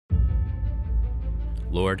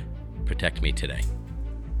Lord, protect me today.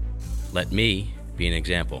 Let me be an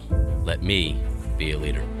example. Let me be a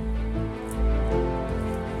leader.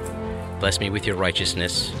 Bless me with your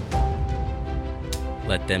righteousness.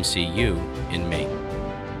 Let them see you in me.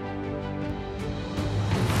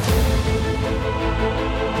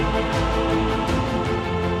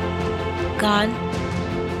 God,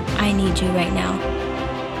 I need you right now.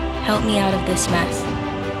 Help me out of this mess.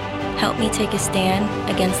 Help me take a stand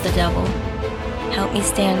against the devil. Help me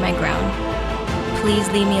stand my ground. Please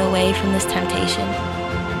lead me away from this temptation.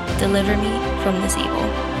 Deliver me from this evil.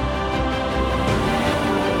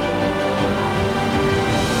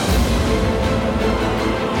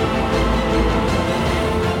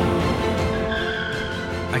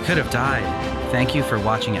 I could have died. Thank you for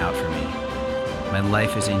watching out for me. My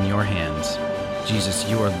life is in your hands. Jesus,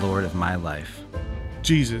 you are Lord of my life.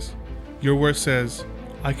 Jesus, your word says,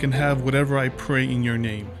 I can have whatever I pray in your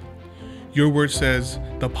name. Your word says,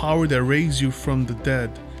 the power that raised you from the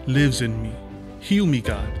dead lives in me. Heal me,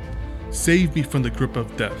 God. Save me from the grip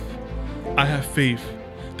of death. I have faith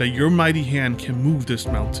that your mighty hand can move this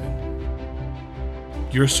mountain.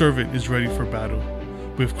 Your servant is ready for battle.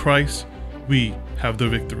 With Christ, we have the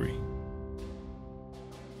victory.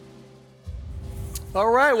 All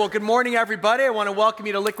right, well, good morning, everybody. I want to welcome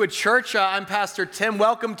you to Liquid Church. I'm Pastor Tim.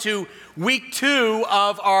 Welcome to week 2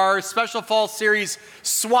 of our special fall series,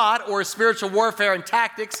 SWAT, or Spiritual Warfare and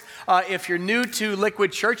Tactics. If you're new to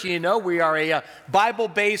Liquid Church, you know we are a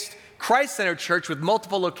Bible-based, Christ-centered church with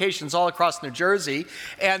multiple locations all across New Jersey.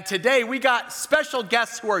 And today we got special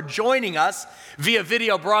guests who are joining us via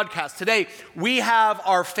video broadcast. Today we have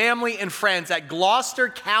our family and friends at Gloucester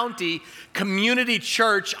County Community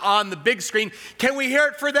Church on the big screen. Can we hear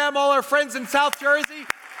it for them, all our friends in South Jersey?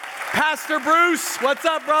 Pastor Bruce, what's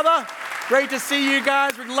up, brother? Great to see you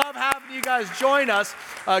guys. We love having you guys join us.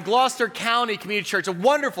 Gloucester County Community Church, a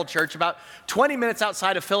wonderful church about 20 minutes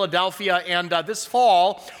outside of Philadelphia. And this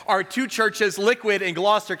fall, our two churches, Liquid and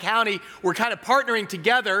Gloucester County, we're kind of partnering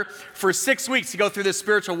together for 6 weeks to go through this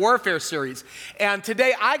spiritual warfare series. And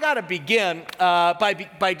today, I got to begin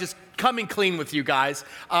by just coming clean with you guys.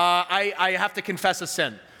 I have to confess a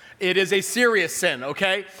sin. It is a serious sin,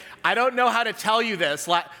 okay? I don't know how to tell you this,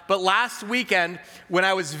 but last weekend when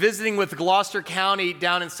I was visiting with Gloucester County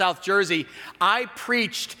down in South Jersey, I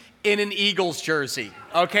preached in an Eagles jersey,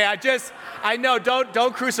 okay? I know,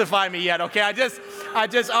 don't crucify me yet, okay? I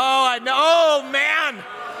know, oh man,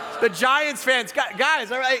 the Giants fans,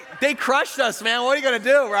 guys, all right, they crushed us, man, what are you gonna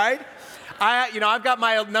do, right? I've got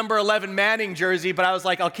my number 11 Manning jersey, but I was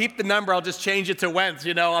like, I'll keep the number, I'll just change it to Wentz,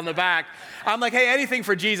 on the back. I'm like, hey, anything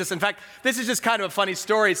for Jesus. In fact, this is just kind of a funny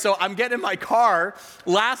story. So I'm getting in my car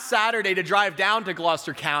last Saturday to drive down to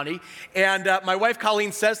Gloucester County, and my wife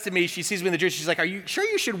Colleen says to me, she sees me in the jersey, she's like, are you sure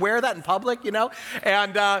you should wear that in public,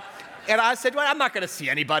 And I said, well, I'm not going to see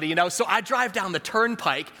anybody, So I drive down the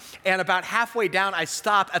turnpike, and about halfway down, I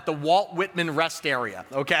stop at the Walt Whitman rest area,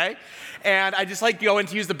 okay? And I just go in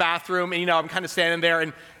to use the bathroom, and, I'm kind of standing there,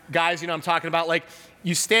 and guys, I'm talking about,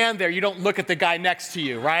 you stand there, you don't look at the guy next to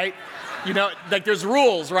you, right? There's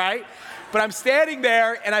rules, right? But I'm standing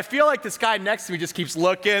there, and I feel like this guy next to me just keeps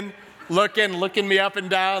looking me up and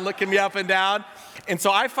down. And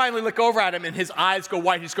so I finally look over at him, and his eyes go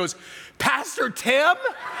white. He just goes, Pastor Tim?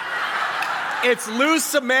 It's Lou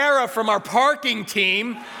Samara from our parking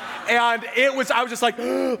team. And I was just like,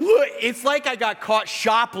 look, it's like I got caught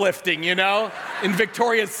shoplifting, in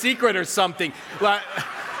Victoria's Secret or something.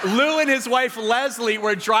 Lou and his wife Leslie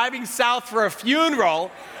were driving south for a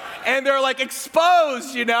funeral, and they're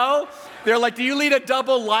exposed, They're like, do you lead a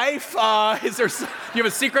double life? Do you have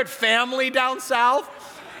a secret family down south?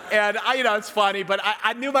 And it's funny, but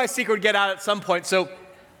I knew my secret would get out at some point. So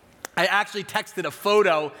I actually texted a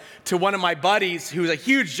photo to one of my buddies who's a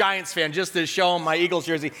huge Giants fan just to show him my Eagles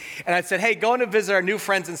jersey. And I said, hey, going to visit our new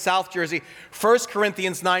friends in South Jersey, 1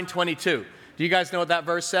 Corinthians 9:22. Do you guys know what that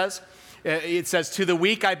verse says? It says, to the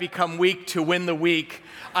weak I become weak to win the weak.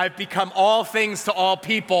 I've become all things to all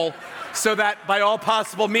people so that by all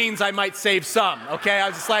possible means I might save some, okay? I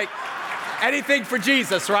was just like, anything for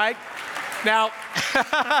Jesus, right? Now,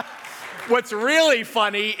 what's really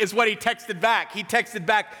funny is what he texted back. He texted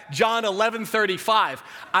back John 11:35.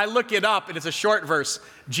 I look it up, and it's a short verse.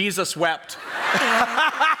 Jesus wept.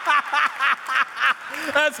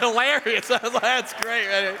 That's hilarious. That's great.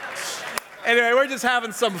 Right? Anyway, we're just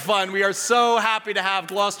having some fun. We are so happy to have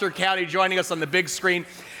Gloucester County joining us on the big screen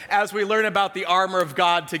as we learn about the armor of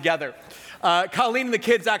God together. Colleen and the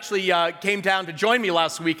kids actually came down to join me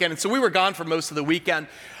last weekend, and so we were gone for most of the weekend.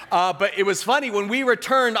 But it was funny, when we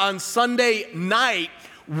returned on Sunday night,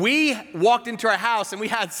 we walked into our house and we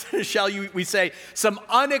had, shall we say, some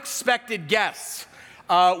unexpected guests.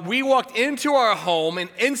 We walked into our home and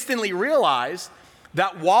instantly realized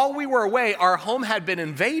that while we were away, our home had been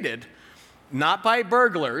invaded, not by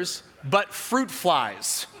burglars, but fruit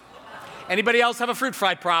flies. Anybody else have a fruit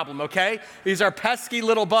fly problem, okay? These are pesky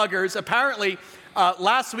little buggers. Apparently,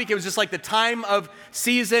 last week it was just like the time of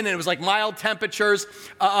season and it was like mild temperatures.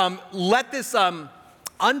 Let this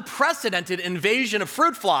unprecedented invasion of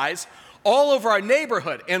fruit flies all over our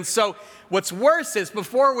neighborhood. And so what's worse is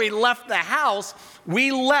before we left the house,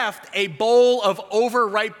 we left a bowl of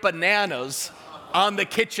overripe bananas on the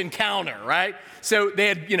kitchen counter, right? So they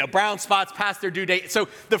had, brown spots past their due date. So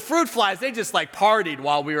the fruit flies, they just like partied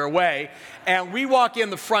while we were away. And we walk in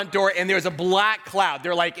the front door and there's a black cloud.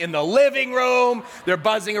 They're like in the living room. They're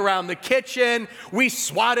buzzing around the kitchen. We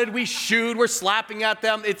swatted, we shooed, we're slapping at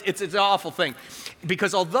them. It's an awful thing.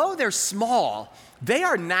 Because although they're small, they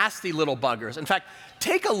are nasty little buggers. In fact,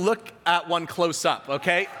 take a look at one close up,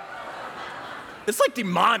 okay? It's like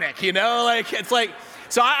demonic,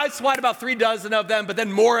 So I swatted about 3 dozen of them, but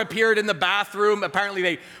then more appeared in the bathroom. Apparently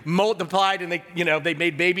they multiplied and they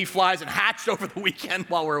made baby flies and hatched over the weekend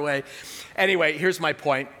while we're away. Anyway, here's my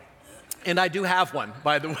point. And I do have one,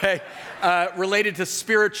 by the way, related to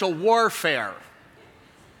spiritual warfare.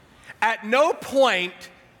 At no point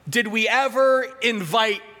did we ever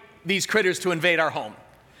invite these critters to invade our home.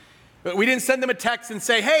 We didn't send them a text and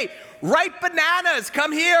say, hey, ripe bananas,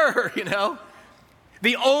 come here,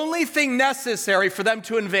 The only thing necessary for them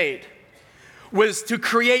to invade was to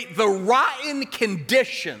create the rotten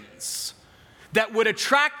conditions that would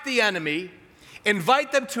attract the enemy,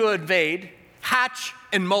 invite them to invade, hatch,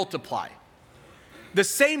 and multiply. The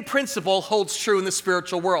same principle holds true in the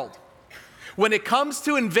spiritual world. When it comes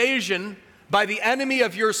to invasion by the enemy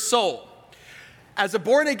of your soul, as a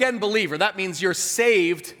born-again believer, that means you're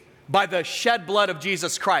saved by the shed blood of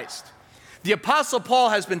Jesus Christ. The Apostle Paul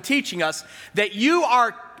has been teaching us that you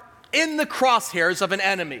are in the crosshairs of an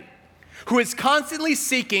enemy who is constantly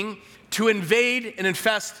seeking to invade and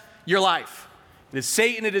infest your life. It is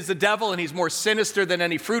Satan, it is the devil, and he's more sinister than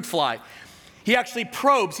any fruit fly. He actually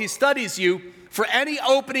probes, he studies you for any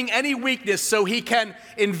opening, any weakness, so he can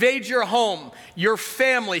invade your home, your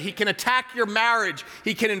family, he can attack your marriage,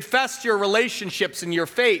 he can infest your relationships and your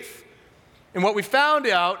faith. And what we found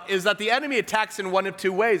out is that the enemy attacks in one of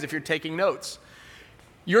 2 ways, if you're taking notes.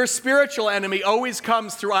 Your spiritual enemy always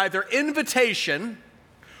comes through either invitation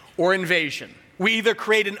or invasion. We either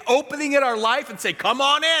create an opening in our life and say, come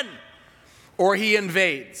on in, or he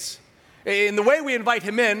invades. And the way we invite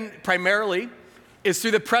him in, primarily, is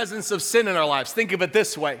through the presence of sin in our lives. Think of it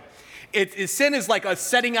this way. Sin is like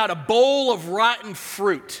setting out a bowl of rotten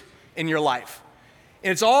fruit in your life.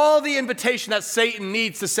 And it's all the invitation that Satan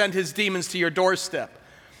needs to send his demons to your doorstep.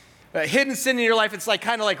 Hidden sin in your life, it's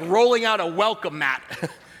kind of like rolling out a welcome mat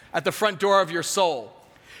at the front door of your soul.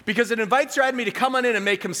 Because it invites your enemy to come on in and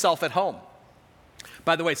make himself at home.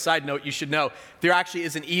 By the way, side note, you should know, there actually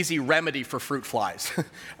is an easy remedy for fruit flies.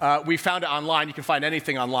 We found it online. You can find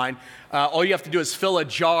anything online. All you have to do is fill a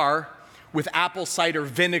jar with apple cider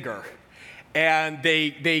vinegar. And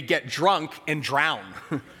they get drunk and drown.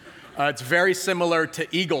 It's very similar to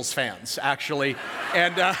Eagles fans, actually.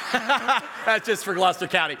 And that's just for Gloucester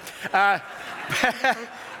County.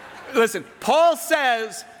 Listen, Paul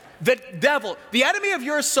says the devil, the enemy of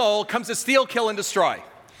your soul, comes to steal, kill, and destroy.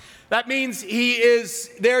 That means he is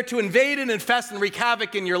there to invade and infest and wreak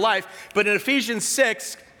havoc in your life. But in Ephesians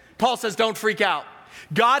 6, Paul says, don't freak out.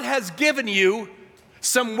 God has given you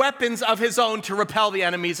some weapons of his own to repel the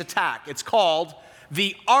enemy's attack. It's called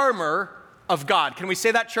the armor of God. Can we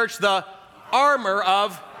say that, church? The armor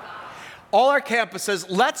of all our campuses.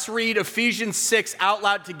 Let's read Ephesians 6 out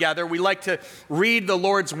loud together. We like to read the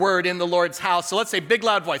Lord's word in the Lord's house. So let's say big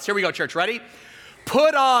loud voice. Here we go, church. Ready?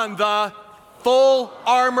 Put on the full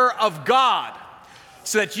armor of God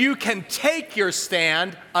so that you can take your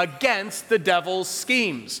stand against the devil's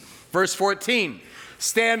schemes. Verse 14.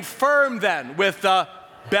 Stand firm then with the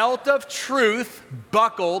belt of truth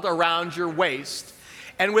buckled around your waist,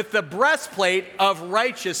 and with the breastplate of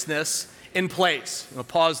righteousness in place. We'll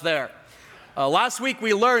pause there. Last week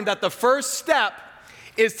we learned that the first step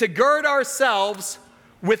is to gird ourselves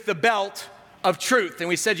with the belt of truth. And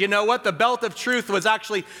we said, you know what? The belt of truth was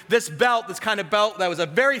actually this kind of belt that was a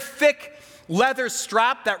very thick leather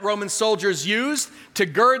strap that Roman soldiers used to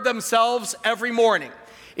gird themselves every morning.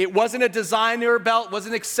 It wasn't a designer belt, it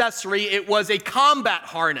wasn't an accessory, it was a combat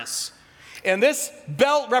harness. And this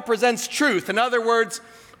belt represents truth. In other words,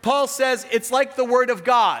 Paul says it's like the Word of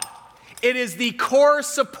God. It is the core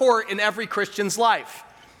support in every Christian's life.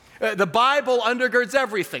 The Bible undergirds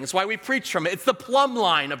everything. It's why we preach from it. It's the plumb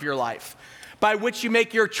line of your life by which you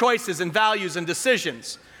make your choices and values and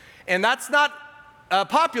decisions. And that's not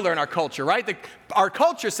popular in our culture, right? Our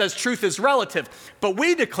culture says truth is relative, but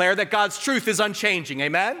we declare that God's truth is unchanging,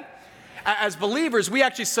 amen? As believers, we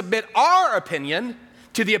actually submit our opinion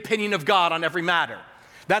to the opinion of God on every matter.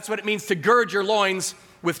 That's what it means to gird your loins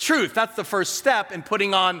with truth. That's the first step in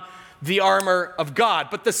putting on the armor of God.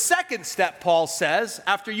 But the second step, Paul says,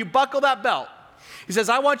 after you buckle that belt, he says,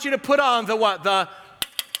 I want you to put on the what? The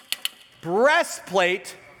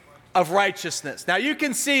breastplate of righteousness. Now you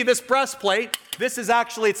can see this breastplate. This is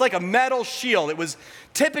actually, it's like a metal shield. It was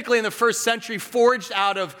typically in the first century forged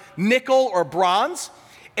out of nickel or bronze,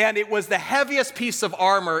 and it was the heaviest piece of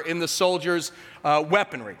armor in the soldier's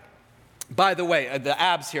weaponry. By the way, the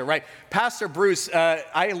abs here, right? Pastor Bruce,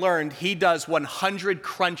 I learned he does 100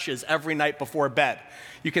 crunches every night before bed.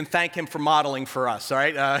 You can thank him for modeling for us, all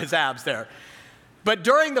right? His abs there. But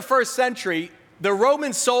during the first century, the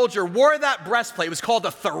Roman soldier wore that breastplate. It was called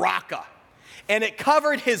a thoraka. And it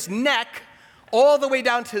covered his neck all the way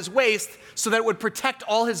down to his waist so that it would protect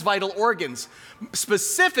all his vital organs,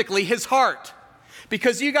 specifically his heart.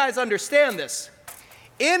 Because you guys understand this.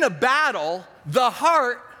 In a battle, the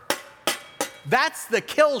heart, that's the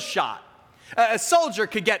kill shot. A soldier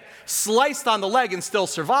could get sliced on the leg and still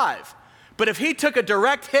survive. But if he took a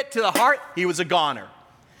direct hit to the heart, he was a goner.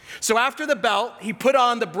 So after the belt, he put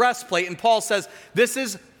on the breastplate, and Paul says this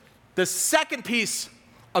is the second piece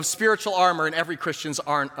of spiritual armor in every Christian's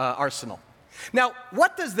arsenal. Now,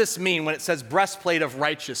 what does this mean when it says breastplate of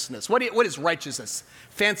righteousness? What is righteousness?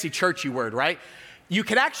 Fancy churchy word, right? You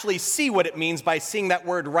can actually see what it means by seeing that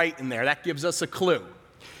word right in there. That gives us a clue.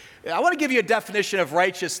 I want to give you a definition of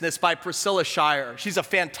righteousness by Priscilla Shirer. She's a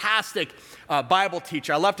fantastic Bible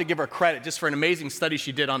teacher. I love to give her credit just for an amazing study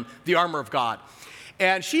she did on the armor of God.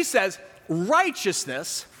 And she says,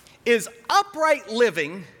 righteousness is upright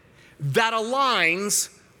living that aligns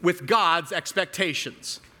with God's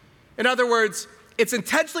expectations. In other words, it's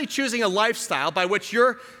intentionally choosing a lifestyle by which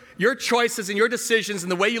your choices and your decisions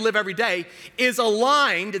and the way you live every day is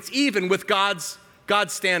aligned, it's even with God's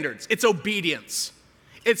standards. It's obedience.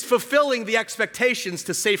 It's fulfilling the expectations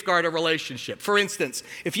to safeguard a relationship. For instance,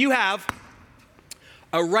 if you have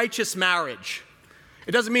a righteous marriage,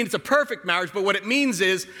 it doesn't mean it's a perfect marriage, but what it means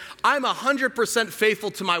is I'm 100%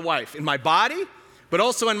 faithful to my wife in my body, but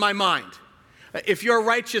also in my mind. If you're a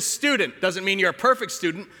righteous student, doesn't mean you're a perfect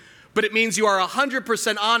student, but it means you are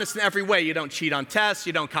 100% honest in every way. You don't cheat on tests,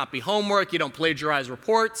 you don't copy homework, you don't plagiarize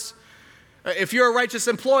reports. If you're a righteous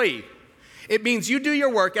employee, it means you do your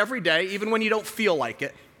work every day, even when you don't feel like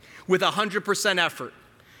it, with 100% effort.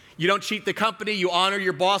 You don't cheat the company, you honor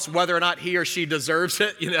your boss whether or not he or she deserves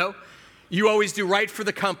it, you know. You always do right for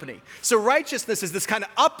the company. So righteousness is this kind of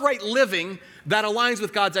upright living that aligns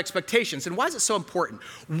with God's expectations. And why is it so important?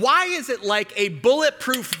 Why is it like a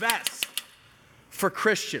bulletproof vest for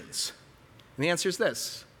Christians? And the answer is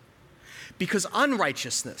this. Because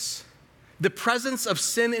unrighteousness, the presence of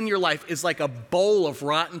sin in your life, is like a bowl of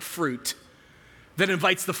rotten fruit that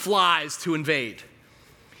invites the flies to invade.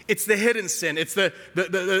 It's the hidden sin. It's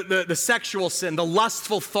the sexual sin, the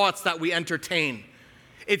lustful thoughts that we entertain.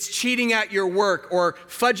 It's cheating at your work or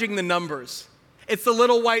fudging the numbers. It's the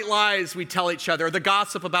little white lies we tell each other, or the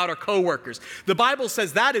gossip about our coworkers. The Bible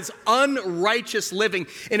says that is unrighteous living,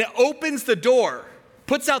 and it opens the door,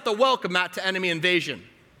 puts out the welcome mat to enemy invasion.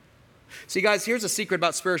 See, guys, here's a secret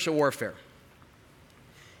about spiritual warfare.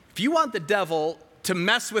 If you want the devil to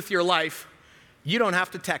mess with your life, you don't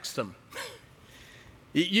have to text him.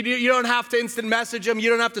 You don't have to instant message him.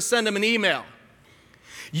 You don't have to send him an email.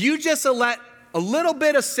 You just let a little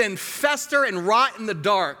bit of sin fester and rot in the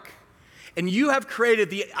dark, and you have created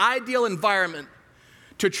the ideal environment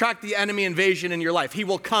to attract the enemy invasion in your life. He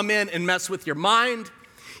will come in and mess with your mind.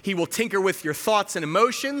 He will tinker with your thoughts and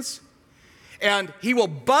emotions. And he will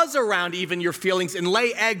buzz around even your feelings and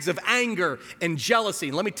lay eggs of anger and jealousy.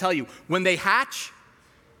 And let me tell you, when they hatch,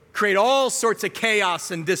 create all sorts of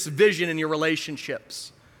chaos and division in your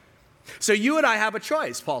relationships. So you and I have a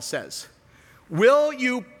choice, Paul says. Will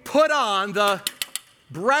you put on the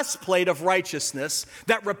breastplate of righteousness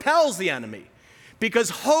that repels the enemy? Because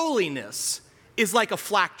holiness is like a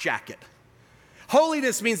flak jacket.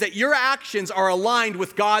 Holiness means that your actions are aligned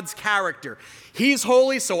with God's character. He's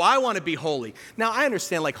holy, so I want to be holy. Now, I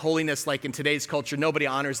understand like holiness, like in today's culture, nobody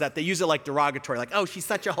honors that. They use it like derogatory, like, oh, she's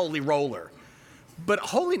such a holy roller. But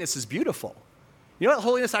holiness is beautiful. You know what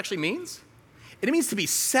holiness actually means? It means to be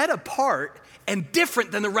set apart and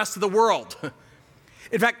different than the rest of the world.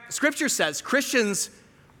 In fact, Scripture says Christians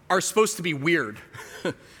are supposed to be weird.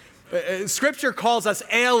 Scripture calls us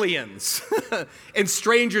aliens and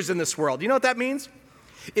strangers in this world. You know what that means?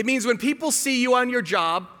 It means when people see you on your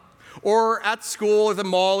job or at school or the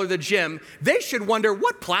mall or the gym, they should wonder,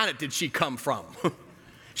 what planet did she come from?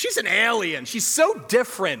 She's an alien. She's so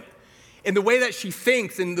different in the way that she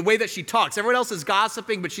thinks and the way that she talks. Everyone else is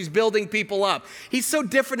gossiping, but she's building people up. He's so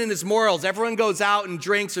different in his morals. Everyone goes out and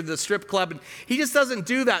drinks or the strip club, and he just doesn't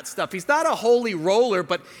do that stuff. He's not a holy roller,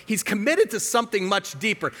 but he's committed to something much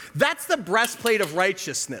deeper. That's the breastplate of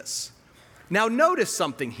righteousness. Now notice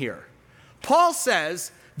something here. Paul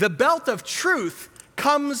says the belt of truth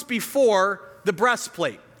comes before the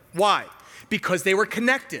breastplate. Why? Because they were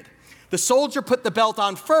connected. The soldier put the belt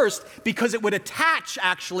on first because it would attach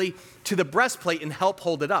actually to the breastplate and help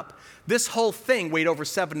hold it up. This whole thing weighed over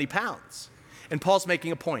 70 pounds. And Paul's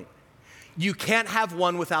making a point. You can't have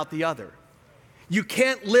one without the other. You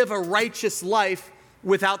can't live a righteous life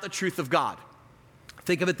without the truth of God.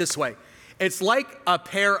 Think of it this way. It's like a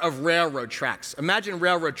pair of railroad tracks. Imagine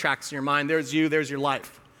railroad tracks in your mind. There's you, there's your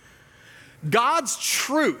life. God's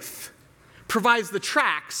truth provides the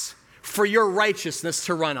tracks for your righteousness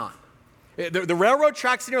to run on. The railroad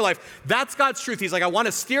tracks in your life, that's God's truth. He's like, I want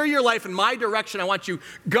to steer your life in my direction. I want you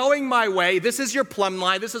going my way. This is your plumb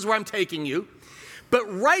line. This is where I'm taking you. But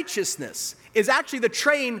righteousness is actually the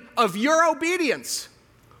train of your obedience.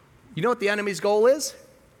 You know what the enemy's goal is?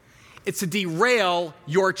 It's to derail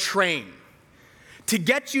your train, to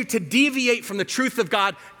get you to deviate from the truth of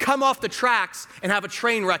God, come off the tracks, and have a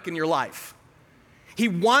train wreck in your life. He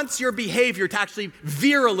wants your behavior to actually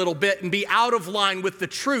veer a little bit and be out of line with the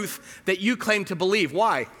truth that you claim to believe.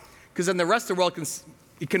 Why? Because then the rest of the world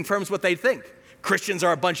it confirms what they think. Christians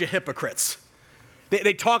are a bunch of hypocrites.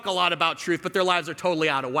 They talk a lot about truth, but their lives are totally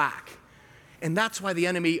out of whack. And that's why the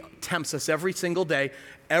enemy tempts us every single day,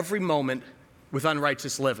 every moment with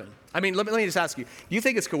unrighteous living. I mean, let me just ask you, do you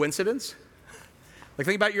think it's coincidence? Like,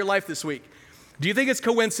 think about your life this week. Do you think it's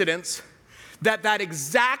coincidence that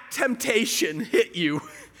exact temptation hit you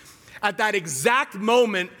at that exact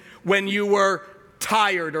moment when you were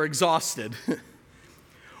tired or exhausted?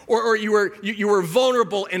 or you were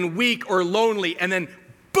vulnerable and weak or lonely, and then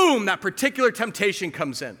boom, that particular temptation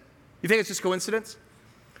comes in. You think it's just coincidence?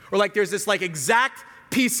 Or like there's this like exact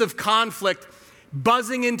piece of conflict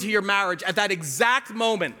buzzing into your marriage at that exact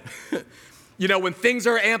moment, when things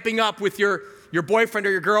are amping up with your boyfriend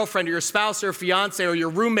or your girlfriend or your spouse or fiance or your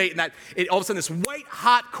roommate, and that all of a sudden this white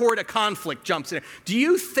hot cord of conflict jumps in. Do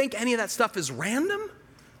you think any of that stuff is random?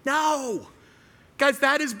 No. Guys,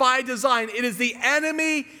 that is by design. It is the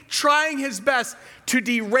enemy trying his best to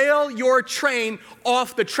derail your train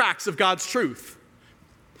off the tracks of God's truth.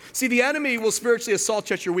 See, the enemy will spiritually assault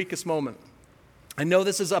you at your weakest moment. I know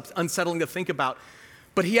this is unsettling to think about,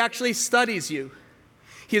 but he actually studies you.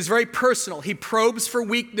 He is very personal. He probes for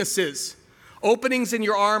weaknesses. Openings in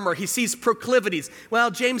your armor. He sees proclivities.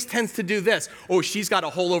 Well, James tends to do this. Oh, she's got a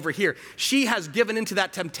hole over here. She has given into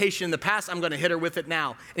that temptation in the past. I'm going to hit her with it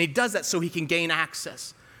now. And he does that so he can gain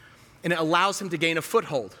access. And it allows him to gain a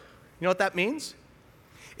foothold. You know what that means?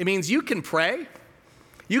 It means you can pray.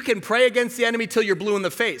 You can pray against the enemy till you're blue in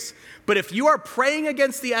the face. But if you are praying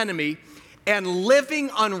against the enemy and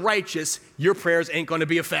living unrighteous, your prayers ain't going to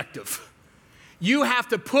be effective. You have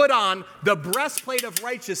to put on the breastplate of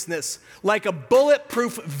righteousness like a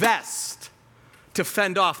bulletproof vest to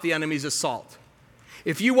fend off the enemy's assault.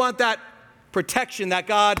 If you want that protection that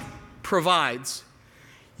God provides,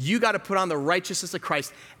 you got to put on the righteousness of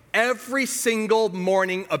Christ every single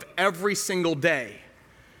morning of every single day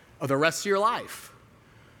of the rest of your life,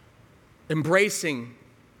 embracing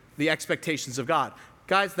the expectations of God.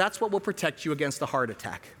 Guys, that's what will protect you against a heart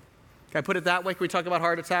attack. Can I put it that way? Can we talk about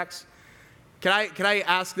heart attacks? Can I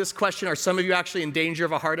ask this question? Are some of you actually in danger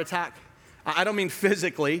of a heart attack? I don't mean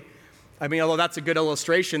physically. I mean, although that's a good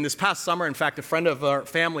illustration. This past summer, in fact, a friend of our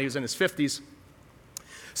family who's in his 50s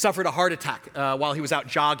suffered a heart attack while he was out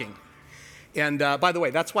jogging. And by the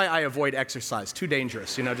way, that's why I avoid exercise. Too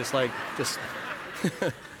dangerous, He made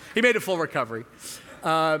a full recovery.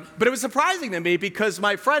 But it was surprising to me because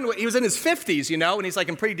my friend, he was in his 50s, and he's like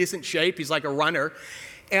in pretty decent shape. He's like a runner.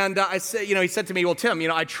 And I said, he said to me, well, Tim,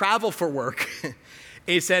 I travel for work.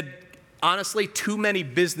 He said, honestly, too many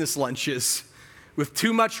business lunches with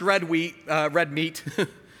too much red meat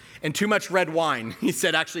and too much red wine. He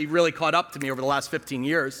said, actually really caught up to me over the last 15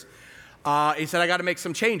 years. He said, I got to make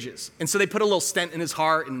some changes. And so they put a little stent in his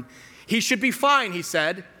heart, and he should be fine, he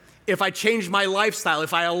said, if I change my lifestyle,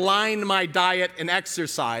 if I align my diet and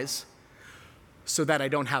exercise so that I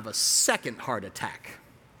don't have a second heart attack.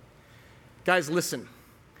 Guys, listen.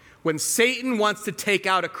 When Satan wants to take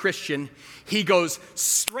out a Christian, he goes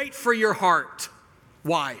straight for your heart.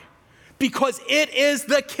 Why? because it is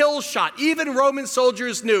the kill shot. Even Roman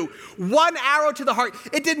soldiers knew one arrow to the heart.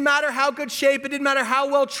 It didn't matter how good shape, it didn't matter how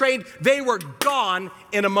well trained, they were gone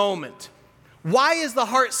in a moment. Why is the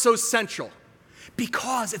heart so central?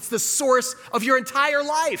 Because it's the source of your entire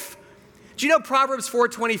life. Do you know Proverbs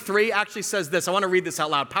 4:23 actually says this? I want to read this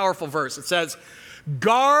out loud. Powerful verse. It says,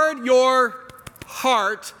 guard your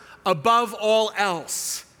heart above all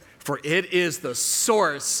else, for it is the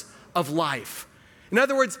source of life. In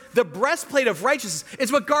other words, the breastplate of righteousness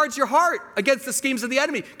is what guards your heart against the schemes of the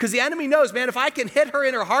enemy. Because the enemy knows, man, if I can hit her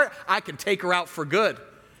in her heart, I can take her out for good.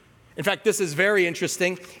 In fact, this is very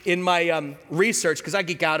interesting in my research, because I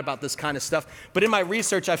geek out about this kind of stuff. But in my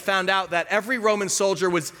research, I found out that every Roman soldier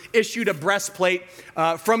was issued a breastplate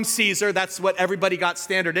from Caesar. That's what everybody got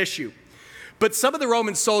standard issue. But some of the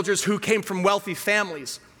Roman soldiers who came from wealthy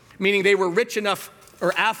families, meaning they were rich enough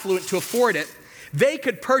or affluent to afford it, they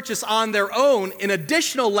could purchase on their own an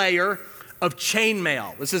additional layer of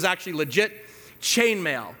chainmail. This is actually legit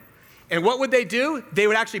chainmail. And what would they do? They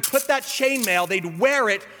would actually put that chainmail, they'd wear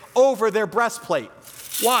it over their breastplate.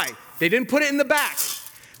 Why? They didn't put it in the back.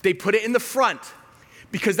 They put it in the front,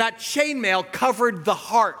 because that chainmail covered the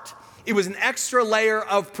heart. It was an extra layer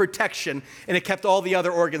of protection, and it kept all the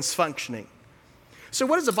other organs functioning. So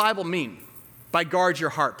what does the Bible mean by guard your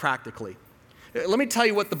heart practically? Let me tell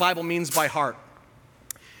you what the Bible means by heart.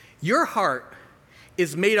 Your heart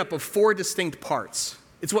is made up of 4 distinct parts.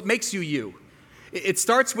 It's what makes you you. It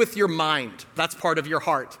starts with your mind. That's part of your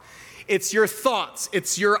heart. It's your thoughts.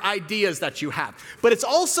 It's your ideas that you have. But it's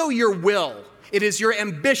also your will. It is your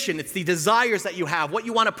ambition. It's the desires that you have, what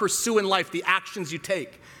you want to pursue in life, the actions you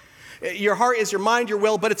take. Your heart is your mind, your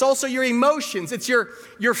will, but it's also your emotions. It's your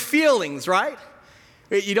feelings, right?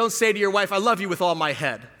 You don't say to your wife, I love you with all my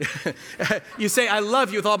head. You say, I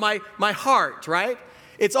love you with all my heart, right?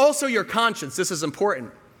 It's also your conscience. This is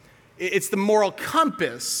important. It's the moral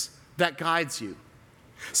compass that guides you.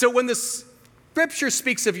 So when the Scripture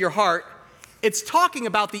speaks of your heart, it's talking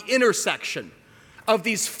about the intersection of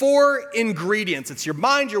these 4 ingredients. It's your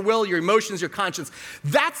mind, your will, your emotions, your conscience.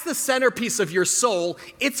 That's the centerpiece of your soul.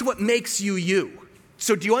 It's what makes you you.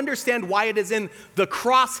 So do you understand why it is in the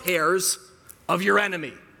crosshairs of your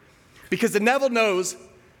enemy? Because the devil knows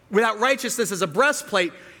without righteousness as a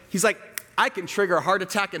breastplate, he's like, I can trigger a heart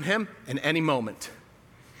attack in him in any moment.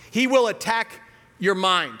 He will attack your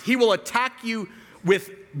mind. He will attack you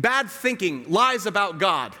with bad thinking, lies about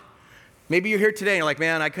God. Maybe you're here today and you're like,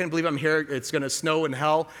 man, I couldn't believe I'm here. It's going to snow in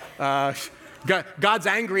hell. God's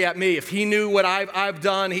angry at me. If he knew what I've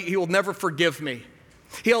done, he will never forgive me.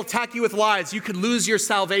 He'll attack you with lies. You could lose your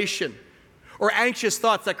salvation. Or anxious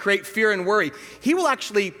thoughts that create fear and worry. He will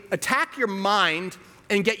actually attack your mind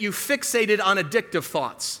and get you fixated on addictive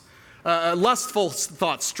thoughts, lustful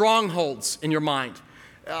thoughts, strongholds in your mind.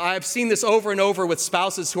 I've seen this over and over with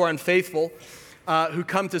spouses who are unfaithful, who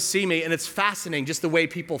come to see me, and it's fascinating just the way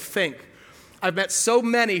people think. I've met so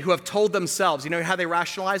many who have told themselves, you know how they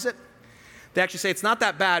rationalize it? They actually say, it's not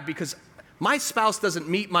that bad because my spouse doesn't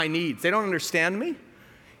meet my needs. They don't understand me.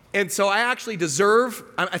 And so I actually deserve,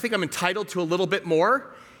 I think I'm entitled to a little bit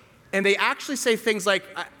more. And they actually say things like,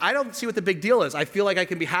 I don't see what the big deal is. I feel like I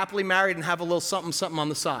can be happily married and have a little something, something on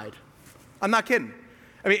the side. I'm not kidding.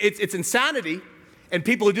 I mean, it's insanity. And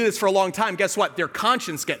people who do this for a long time, guess what? Their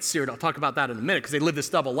conscience gets seared. I'll talk about that in a minute because they live this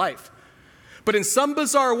double life. But in some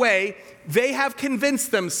bizarre way, they have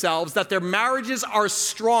convinced themselves that their marriages are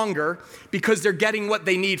stronger because they're getting what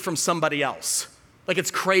they need from somebody else. Like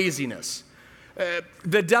it's craziness.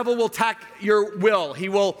 The devil will attack your will. He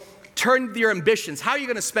will turn your ambitions. How are you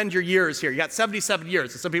going to spend your years here? You got 77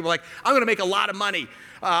 years. And some people are like, I'm going to make a lot of money.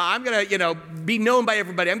 I'm going to, be known by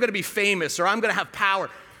everybody. I'm going to be famous, or I'm going to have power.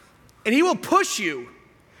 And he will push you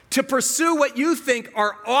to pursue what you think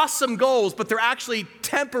are awesome goals, but they're actually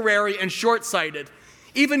temporary and short-sighted,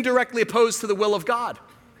 even directly opposed to the will of God.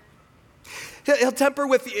 He'll temper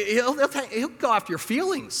with, he'll go after your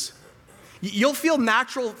feelings. You'll feel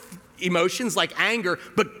natural emotions like anger,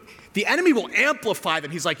 but the enemy will amplify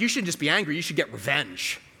them. He's like, you shouldn't just be angry, you should get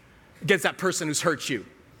revenge against that person who's hurt you.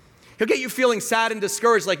 He'll get you feeling sad and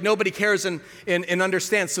discouraged, like nobody cares and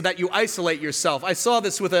understands, so that you isolate yourself. I saw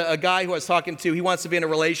this with a guy who I was talking to. He wants to be in a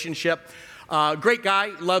relationship. Great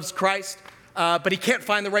guy, loves Christ, but he can't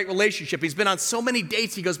find the right relationship. He's been on so many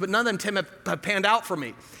dates, he goes, but none of them, Tim, have panned out for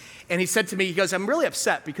me. And he said to me, he goes, I'm really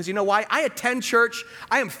upset because you know why? I attend church.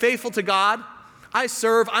 I am faithful to God. I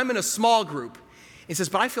serve. I'm in a small group. He says,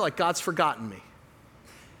 but I feel like God's forgotten me.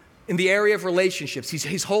 In the area of relationships,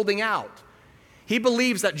 he's holding out. He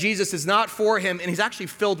believes that Jesus is not for him, and he's actually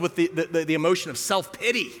filled with the emotion of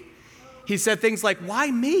self-pity. he said things like, why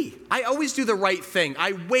me? I always do the right thing.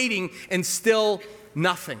 I'm waiting and still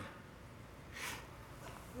nothing.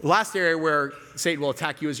 The last area where Satan will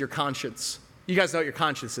attack you is your conscience. You guys know what your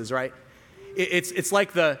conscience is, right? It's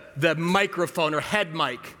like the microphone or head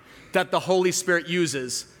mic that the Holy Spirit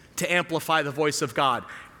uses to amplify the voice of God.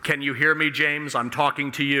 Can you hear me, James? I'm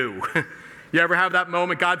talking to you. You ever have that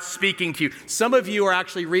moment? God's speaking to you. Some of you are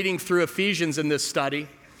actually reading through Ephesians in this study,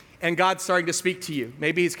 and God's starting to speak to you.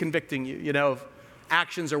 Maybe he's convicting you, of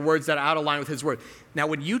actions or words that are out of line with his word. Now,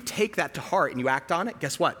 when you take that to heart and you act on it,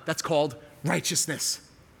 guess what? That's called righteousness.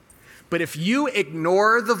 But if you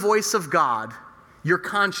ignore the voice of God, your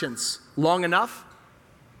conscience, long enough,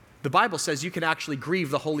 the Bible says you can actually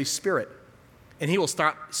grieve the Holy Spirit, and he will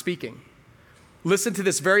start speaking. Listen to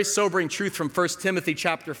this very sobering truth from 1 Timothy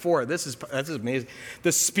chapter 4. This is amazing.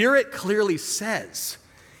 The Spirit clearly says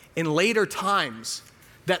in later times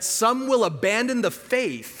that some will abandon the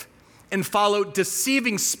faith and follow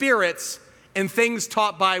deceiving spirits and things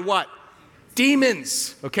taught by what?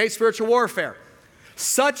 Demons. Okay, spiritual warfare.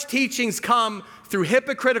 Such teachings come through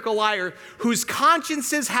hypocritical liars whose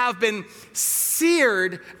consciences have been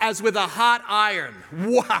seared as with a hot iron.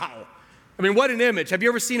 Wow. I mean, what an image. Have you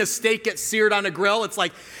ever seen a steak get seared on a grill? It's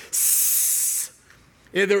like,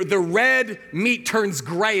 the red meat turns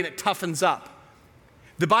gray and it toughens up.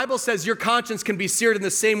 The Bible says your conscience can be seared in the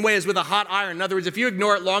same way as with a hot iron. In other words, if you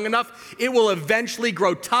ignore it long enough, it will eventually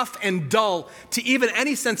grow tough and dull to even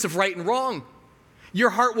any sense of right and wrong. Your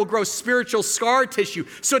heart will grow spiritual scar tissue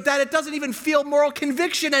so that it doesn't even feel moral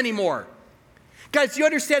conviction anymore. Guys, you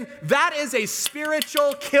understand? That is a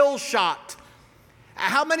spiritual kill shot.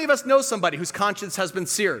 How many of us know somebody whose conscience has been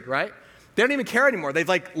seared, right? They don't even care anymore. They've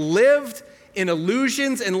lived in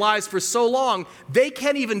illusions and lies for so long, they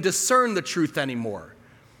can't even discern the truth anymore.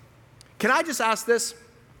 Can I just ask this?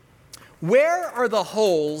 Where are the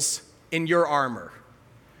holes in your armor?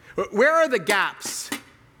 Where are the gaps?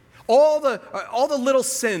 All the little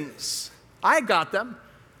sins, I got them,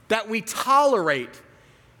 that we tolerate.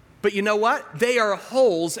 But you know what? They are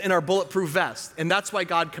holes in our bulletproof vest. And that's why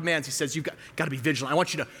God commands. He says, you've got to be vigilant. I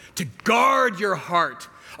want you to guard your heart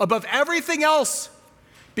above everything else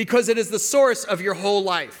because it is the source of your whole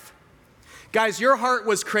life. Guys, your heart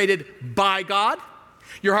was created by God.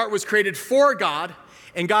 Your heart was created for God.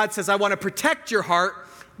 And God says, I want to protect your heart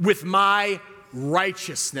with my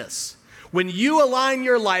righteousness. When you align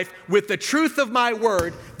your life with the truth of my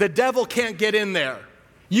word, the devil can't get in there.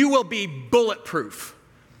 You will be bulletproof.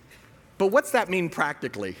 But what's that mean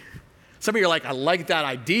practically? Some of you are like, I like that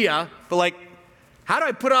idea, but how do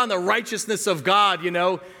I put on the righteousness of God, in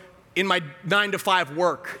my 9-to-5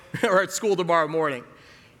 work or at school tomorrow morning?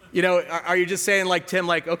 Are you just saying like Tim,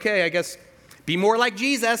 okay, I guess be more like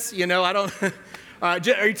Jesus, I don't,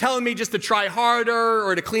 are you telling me just to try harder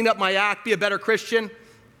or to clean up my act, be a better Christian?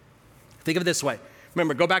 Think of it this way.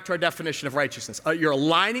 Remember, go back to our definition of righteousness. You're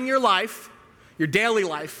aligning your life, your daily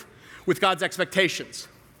life, with God's expectations.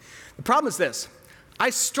 The problem is this.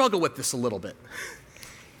 I struggle with this a little bit.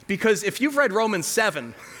 Because if you've read Romans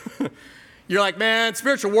 7, you're like, man,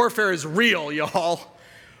 spiritual warfare is real, y'all.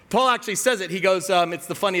 Paul actually says it. He goes, it's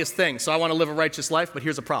the funniest thing. So I want to live a righteous life, but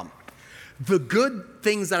here's a problem. The good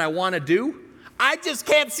things that I want to do, I just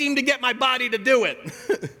can't seem to get my body to do it.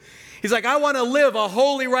 He's like, I want to live a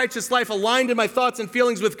holy, righteous life aligned in my thoughts and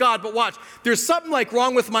feelings with God. But watch, there's something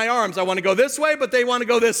wrong with my arms. I want to go this way, but they want to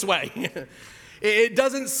go this way. It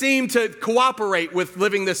doesn't seem to cooperate with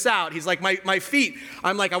living this out. He's like, my feet,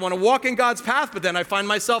 I'm like, I want to walk in God's path, but then I find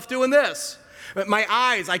myself doing this. My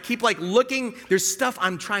eyes, I keep looking. There's stuff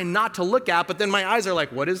I'm trying not to look at, but then my eyes are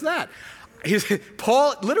like, what is that?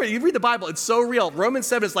 Paul, literally, you read the Bible, it's so real. Romans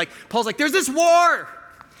 7 is Paul's like, there's this war.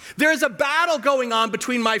 There's a battle going on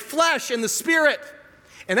between my flesh and the spirit.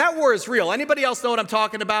 And that war is real. Anybody else know what I'm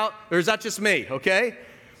talking about? Or is that just me, okay?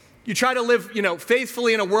 You try to live,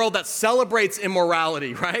 faithfully in a world that celebrates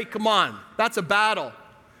immorality, right? Come on, that's a battle.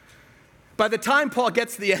 By the time Paul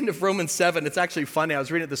gets to the end of Romans 7, it's actually funny. I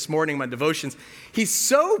was reading it this morning in my devotions. He's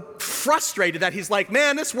so frustrated that he's like,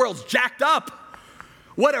 man, this world's jacked up.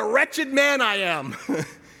 What a wretched man I am.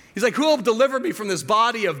 He's like, who will deliver me from this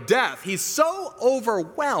body of death? He's so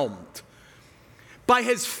overwhelmed by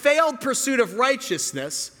his failed pursuit of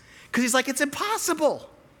righteousness because he's like, it's impossible.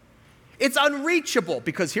 It's unreachable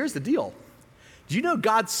because here's the deal. Do you know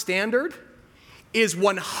God's standard is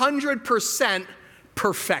 100%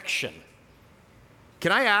 perfection?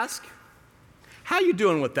 Can I ask, how you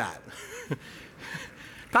doing with that?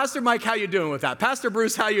 Pastor Mike, how you doing with that? Pastor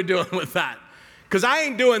Bruce, how you doing with that? Because I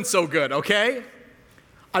ain't doing so good, okay?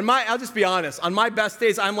 I'll just be honest. On my best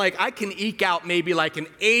days, I'm like, I can eke out maybe an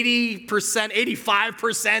 80%,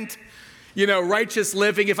 85%. righteous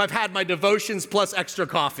living if I've had my devotions plus extra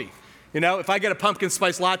coffee. If I get a pumpkin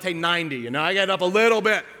spice latte, 90, I get up a little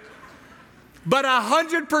bit. But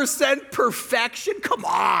 100% perfection? Come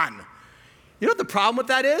on. You know what the problem with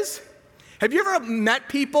that is? Have you ever met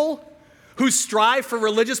people who strive for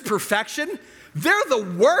religious perfection? They're the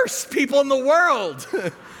worst people in the world.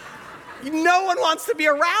 No one wants to be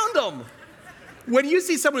around them. When you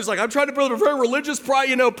see someone who's like, I'm trying to build a very religious,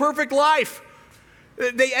 perfect life,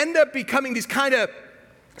 they end up becoming these kind of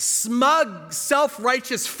smug,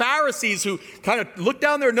 self-righteous Pharisees who kind of look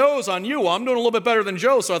down their nose on you. Well, I'm doing a little bit better than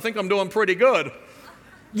Joe, so I think I'm doing pretty good.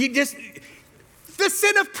 The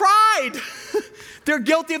sin of pride. They're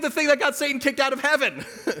guilty of the thing that got Satan kicked out of heaven.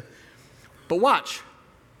 But watch.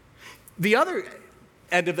 The other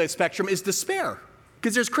end of the spectrum is despair.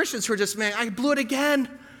 Because there's Christians who are just, man, I blew it again.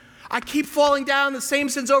 I keep falling down the same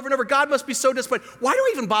sins over and over. God must be so disappointed. Why do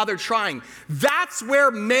I even bother trying? That's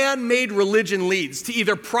where man-made religion leads, to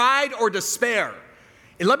either pride or despair.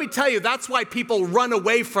 And let me tell you, that's why people run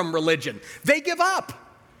away from religion. They give up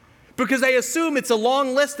because they assume it's a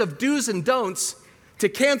long list of do's and don'ts to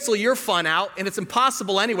cancel your fun out, and it's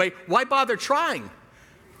impossible anyway. Why bother trying?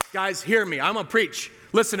 Guys, hear me. I'm going to preach.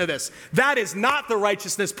 Listen to this. That is not the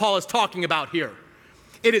righteousness Paul is talking about here.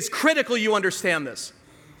 It is critical you understand this.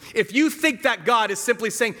 If you think that God is simply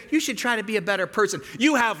saying, you should try to be a better person,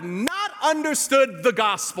 you have not understood the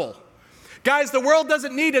gospel. Guys, the world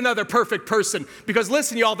doesn't need another perfect person because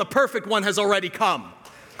listen, y'all, the perfect one has already come.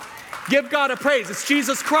 Give God a praise. It's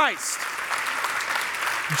Jesus Christ.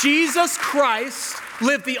 Jesus Christ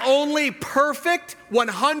lived the only perfect,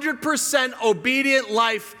 100% obedient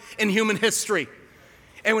life in human history.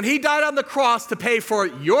 And when he died on the cross to pay for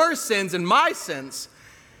your sins and my sins,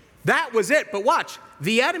 that was it. But watch,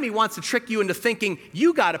 the enemy wants to trick you into thinking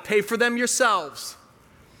you got to pay for them yourselves.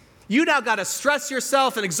 You now got to stress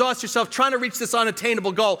yourself and exhaust yourself trying to reach this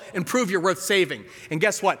unattainable goal and prove you're worth saving. And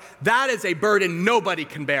guess what? That is a burden nobody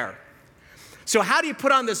can bear. So how do you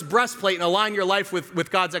put on this breastplate and align your life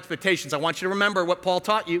with God's expectations? I want you to remember what Paul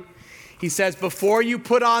taught you. He says, before you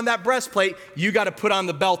put on that breastplate, you got to put on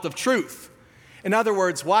the belt of truth. In other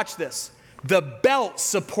words, watch this. The belt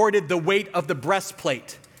supported the weight of the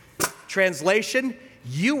breastplate. Translation,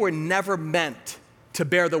 you were never meant to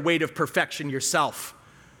bear the weight of perfection yourself.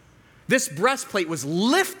 This breastplate was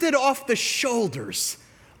lifted off the shoulders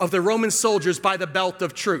of the Roman soldiers by the belt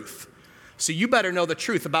of truth. So you better know the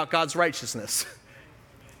truth about God's righteousness.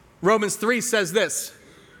 Romans 3 says this.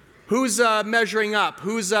 Who's measuring up?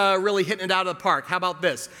 Who's really hitting it out of the park? How about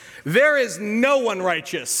this? There is no one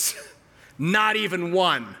righteous, not even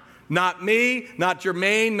one. Not me, not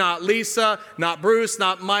Jermaine, not Lisa, not Bruce,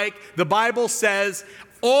 not Mike. The Bible says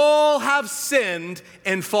all have sinned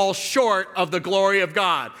and fall short of the glory of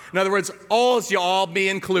God. In other words, all's you all be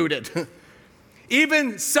included.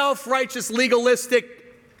 Even self-righteous, legalistic,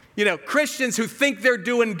 Christians who think they're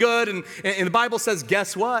doing good. And the Bible says,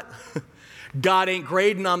 guess what? God ain't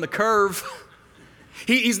grading on the curve.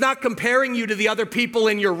 He's not comparing you to the other people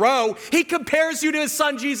in your row. He compares you to his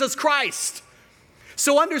son, Jesus Christ.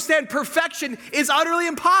 So understand, perfection is utterly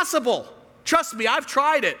impossible. Trust me, I've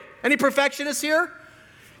tried it. Any perfectionists here?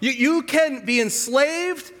 You can be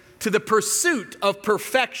enslaved to the pursuit of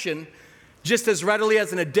perfection just as readily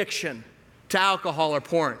as an addiction to alcohol or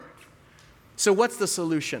porn. So what's the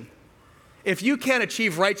solution? If you can't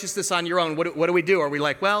achieve righteousness on your own, what do we do? Are we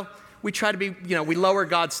like, well, we try to be, we lower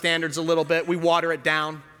God's standards a little bit. We water it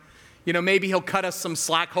down. Maybe he'll cut us some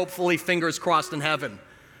slack, hopefully, fingers crossed in heaven.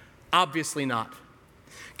 Obviously not.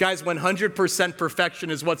 Guys, 100% perfection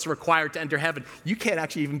is what's required to enter heaven. You can't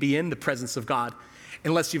actually even be in the presence of God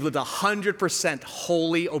unless you've lived 100%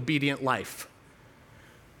 holy, obedient life.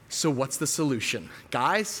 So what's the solution?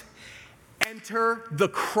 Guys, enter the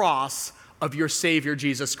cross of your Savior,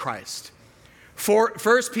 Jesus Christ. 1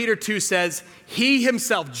 Peter 2 says, he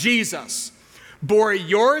himself, Jesus, bore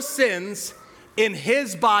your sins in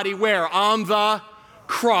his body, where? On the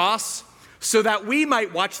cross, so that we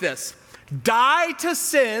might, watch this, die to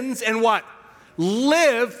sins and what?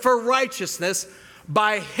 Live for righteousness.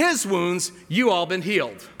 By his wounds, you all been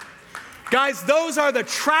healed. Guys, those are the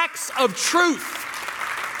tracks of truth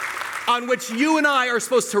on which you and I are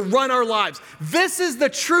supposed to run our lives. This is the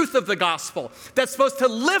truth of the gospel that's supposed to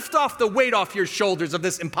lift off the weight off your shoulders of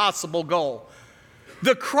this impossible goal.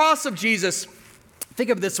 The cross of Jesus, think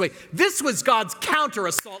of it this way, this was God's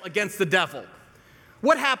counter-assault against the devil.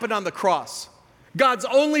 What happened on the cross? God's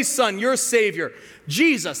only son, your Savior,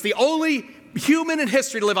 Jesus, the only human in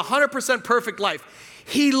history to live a 100% perfect life.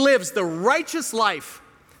 He lives the righteous life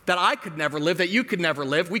that I could never live, that you could never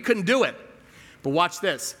live. We couldn't do it. But watch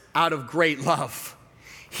this. Out of great love,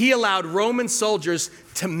 he allowed Roman soldiers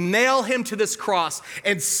to nail him to this cross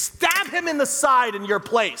and stab him in the side in your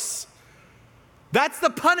place. That's the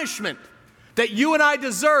punishment that you and I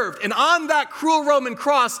deserved. And on that cruel Roman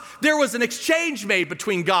cross, there was an exchange made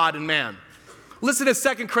between God and man. Listen to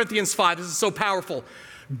 2 Corinthians 5. This is so powerful.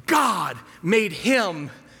 God made him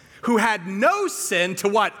who had no sin to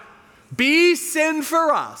what? Be sin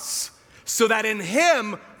for us, so that in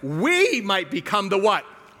him we might become the what?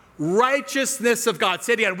 Righteousness of God.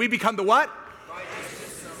 Say it again. We become the what?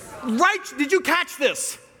 Right. Did you catch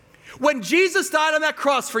this? When Jesus died on that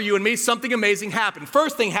cross for you and me, something amazing happened.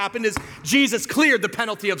 First thing happened is Jesus cleared the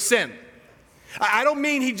penalty of sin. I don't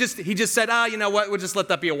mean he just said, you know what, we'll just let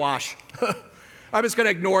that be a wash. I'm just going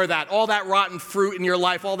to ignore that. All that rotten fruit in your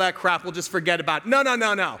life, all that crap, we'll just forget about.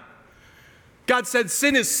 No. God said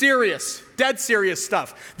sin is serious, dead serious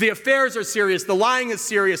stuff. The affairs are serious. The lying is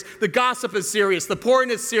serious. The gossip is serious. The porn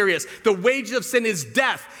is serious. The wages of sin is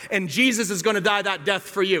death, and Jesus is going to die that death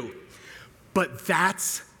for you. But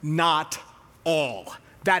that's not all.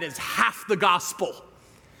 That is half the gospel.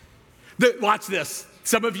 Watch this.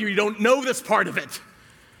 Some of you don't know this part of it.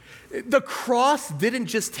 The cross didn't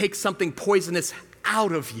just take something poisonous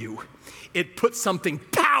out of you. It put something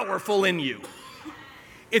powerful in you.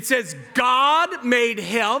 It says, God made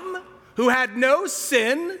him who had no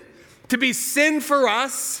sin to be sin for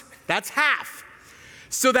us. That's half.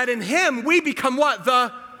 So that in him we become what?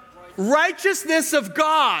 The righteousness of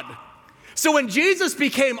God. So when Jesus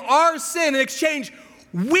became our sin in exchange,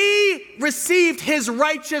 we received his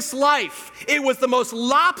righteous life. It was the most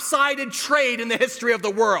lopsided trade in the history of the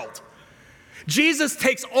world. Jesus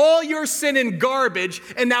takes all your sin and garbage,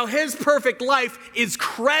 and now his perfect life is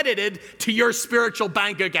credited to your spiritual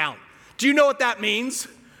bank account. Do you know what that means?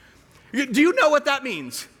 Do you know what that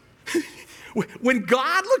means? When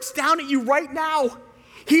God looks down at you right now,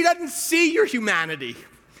 he doesn't see your humanity.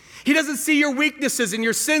 He doesn't see your weaknesses and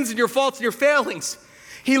your sins and your faults and your failings.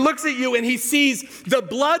 He looks at you and he sees the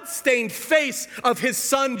blood-stained face of his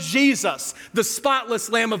son Jesus, the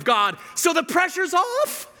spotless Lamb of God. So the pressure's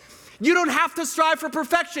off. You don't have to strive for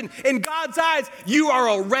perfection. In God's eyes, you are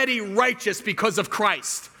already righteous because of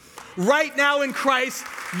Christ. Right now in Christ,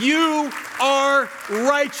 you are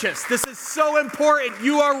righteous. This is so important.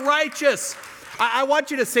 You are righteous. I want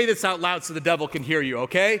you to say this out loud so the devil can hear you,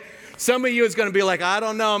 okay? Some of you is going to be like, I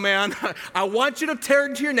don't know, man. I want you to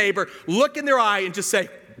turn to your neighbor, look in their eye, and just say,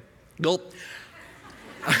 gulp.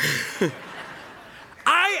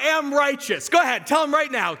 I am righteous. Go ahead, tell him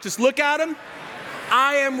right now. Just look at him.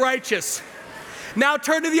 I am righteous. Now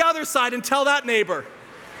turn to the other side and tell that neighbor,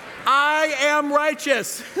 I am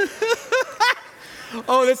righteous.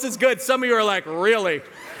 Oh, this is good. Some of you are like, really?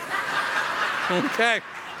 Okay,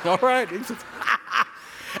 all right.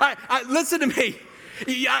 Listen to me.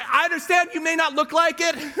 I understand you may not look like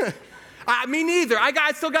it. Me neither.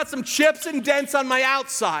 I still got some chips and dents on my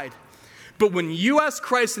outside. But when you ask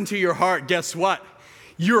Christ into your heart, guess what?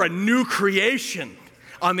 You're a new creation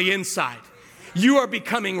on the inside. You are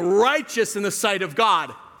becoming righteous in the sight of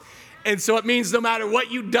God. And so it means no matter what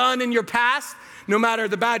you've done in your past, no matter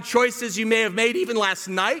the bad choices you may have made even last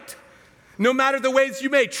night, no matter the ways you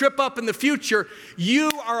may trip up in the future, you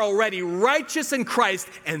are already righteous in Christ,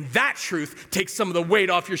 and that truth takes some of the weight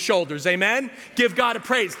off your shoulders. Amen? Give God a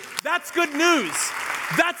praise. That's good news.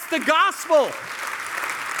 That's the gospel.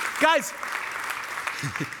 Guys,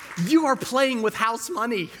 you are playing with house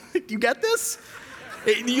money. Do you get this?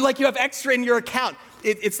 You have extra in your account.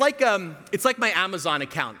 It's like my Amazon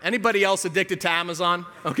account. Anybody else addicted to Amazon?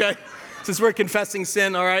 Okay? Since we're confessing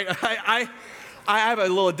sin, all right? I have a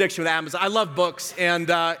little addiction with Amazon. I love books, and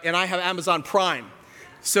I have Amazon Prime.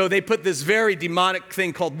 So they put this very demonic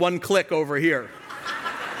thing called one click over here.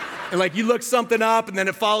 And you look something up, and then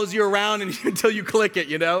it follows you around until you click it,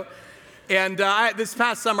 you know? And this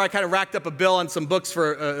past summer, I kind of racked up a bill on some books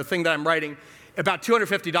for a thing that I'm writing, about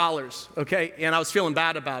 $250, okay? And I was feeling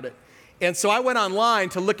bad about it. And so I went online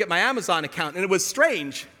to look at my Amazon account, and it was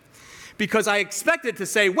strange because I expected to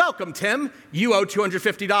say, welcome, Tim, you owe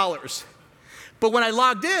 $250. But when I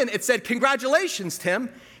logged in, it said, congratulations, Tim,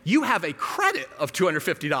 you have a credit of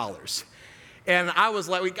 $250. And I was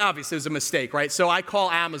like, obviously it was a mistake, right? So I call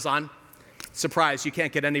Amazon. Surprise, you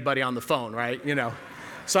can't get anybody on the phone, right? You know.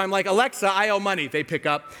 So I'm like, Alexa, I owe money. They pick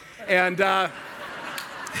up. And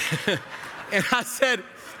and I said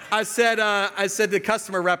to the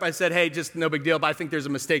customer rep, I said, hey, just no big deal, but I think there's a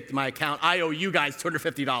mistake to my account. I owe you guys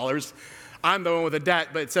 $250. I'm the one with a debt,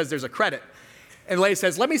 but it says there's a credit. And the lady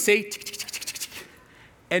says, let me see.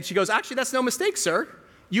 And she goes, actually, that's no mistake, sir.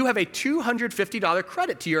 You have a $250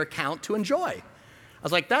 credit to your account to enjoy. I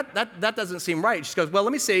was like, that doesn't seem right. She goes, well,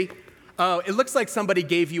 let me see. oh, it looks like somebody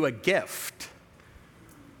gave you a gift.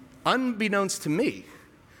 Unbeknownst to me,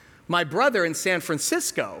 my brother in San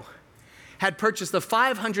Francisco had purchased a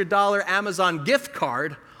 $500 Amazon gift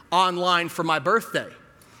card online for my birthday.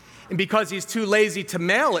 And because he's too lazy to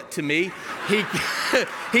mail it to me,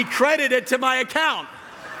 he credited it to my account.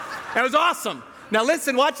 That was awesome. Now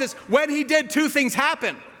listen, watch this. When he did, two things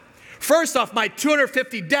happened. First off, my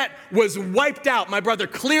 $250 debt was wiped out. My brother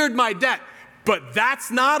cleared my debt. But that's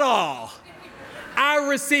not all. I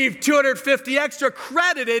received $250 extra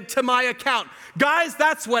credited to my account. Guys,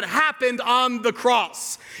 that's what happened on the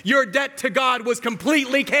cross. Your debt to God was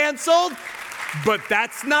completely canceled, but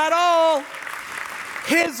that's not all.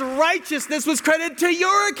 His righteousness was credited to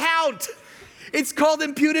your account. It's called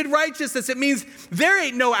imputed righteousness. It means there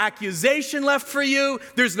ain't no accusation left for you.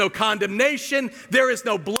 There's no condemnation. There is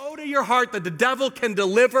no blow to your heart that the devil can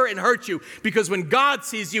deliver and hurt you. Because when God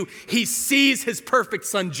sees you, he sees his perfect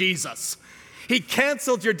son, Jesus. He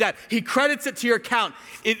canceled your debt. He credits it to your account.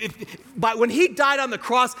 But when he died on the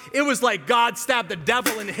cross, it was like God stabbed the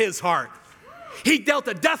devil in his heart. He dealt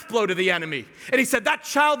a death blow to the enemy. And he said, that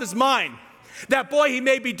child is mine. That boy, he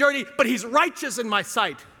may be dirty, but he's righteous in my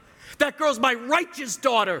sight. That girl's my righteous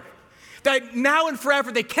daughter. That now and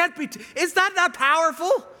forever, they can't be. Is that not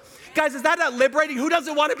powerful? Guys, is that not liberating? Who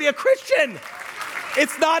doesn't want to be a Christian?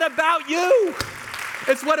 It's not about you.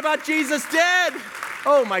 It's what about Jesus did.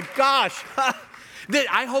 Oh my gosh.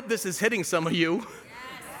 I hope this is hitting some of you.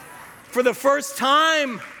 For the first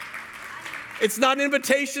time, it's not an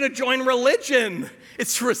invitation to join religion.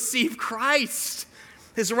 It's to receive Christ,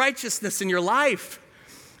 his righteousness in your life.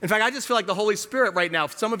 In fact, I just feel like the Holy Spirit right now.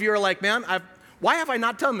 Some of you are like, man, why have I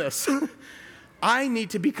not done this? I need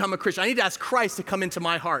to become a Christian. I need to ask Christ to come into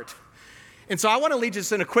my heart. And so I want to lead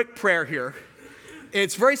us in a quick prayer here.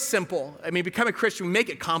 It's very simple. I mean, become a Christian, we make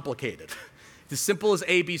it complicated. It's as simple as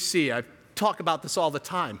ABC. I talk about this all the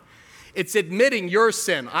time. It's admitting your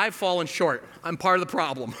sin. I've fallen short. I'm part of the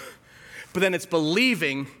problem. But then it's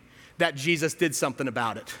believing that Jesus did something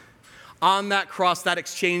about it. On that cross, that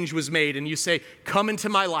exchange was made, and you say, come into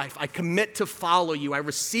my life. I commit to follow you. I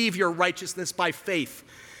receive your righteousness by faith.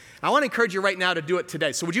 I want to encourage you right now to do it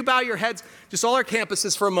today. So would you bow your heads, just all our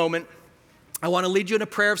campuses for a moment. I want to lead you in a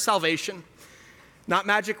prayer of salvation. Not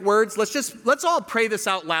magic words. Let's all pray this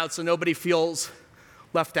out loud so nobody feels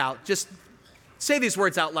left out. Just say these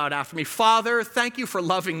words out loud after me. Father, thank you for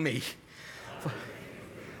loving me.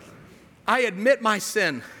 I admit my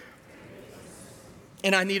sin.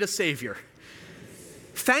 And I need a Savior.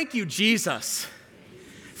 Thank you, Jesus,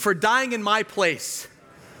 for dying in my place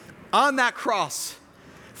on that cross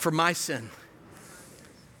for my sin.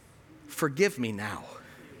 Forgive me now.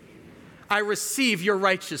 I receive your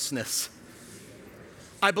righteousness.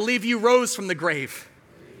 I believe you rose from the grave.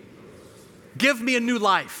 Give me a new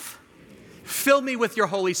life. Fill me with your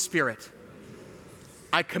Holy Spirit.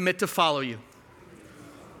 I commit to follow you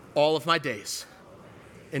all of my days.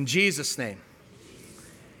 In Jesus' name.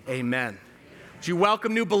 Amen. Would you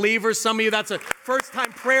welcome new believers? Some of you, that's a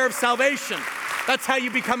first-time prayer of salvation. That's how you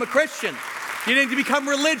become a Christian. You didn't become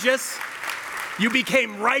religious. You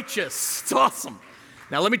became righteous. It's awesome.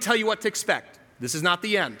 Now, let me tell you what to expect. This is not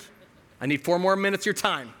the end. I need 4 more minutes of your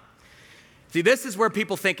time. See, this is where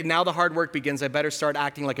people think, now the hard work begins. I better start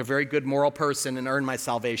acting like a very good moral person and earn my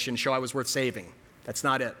salvation, show I was worth saving. That's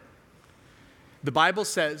not it. The Bible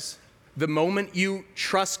says, the moment you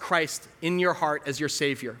trust Christ in your heart as your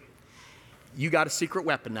Savior, you got a secret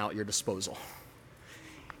weapon now at your disposal.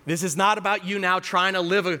 This is not about you now trying to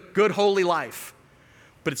live a good, holy life,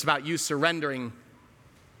 but it's about you surrendering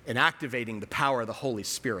and activating the power of the Holy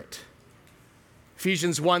Spirit.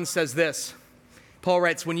 Ephesians 1 says this. Paul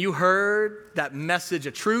writes, when you heard that message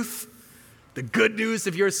of truth, the good news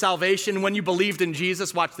of your salvation, when you believed in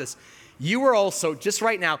Jesus, watch this, you were also, just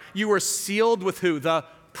right now, you were sealed with who? The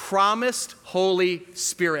promised Holy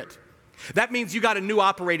Spirit. That means you got a new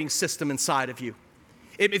operating system inside of you.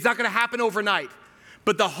 It's not going to happen overnight,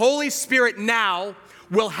 but the Holy Spirit now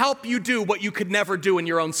will help you do what you could never do in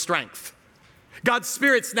your own strength. God's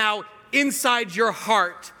Spirit's now inside your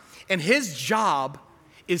heart, and his job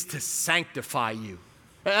is to sanctify you.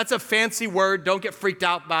 That's a fancy word. Don't get freaked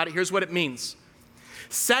out about it. Here's what it means.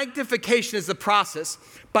 Sanctification is the process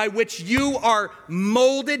by which you are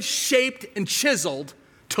molded, shaped, and chiseled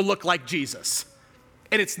to look like Jesus.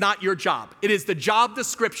 And it's not your job. It is the job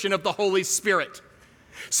description of the Holy Spirit.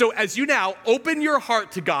 So as you now open your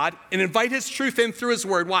heart to God and invite his truth in through his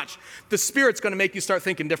word, watch, the Spirit's going to make you start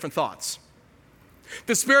thinking different thoughts.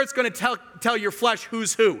 The Spirit's going to tell your flesh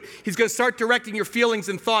who's who. He's going to start directing your feelings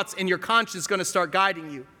and thoughts, and your conscience is going to start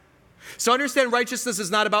guiding you. So understand, righteousness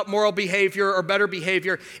is not about moral behavior or better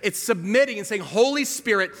behavior. It's submitting and saying, Holy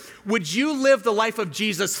Spirit, would you live the life of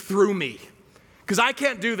Jesus through me? Because I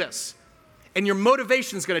can't do this. And your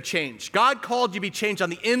motivation is going to change. God called you to be changed on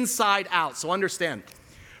the inside out. So understand,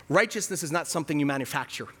 righteousness is not something you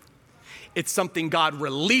manufacture. It's something God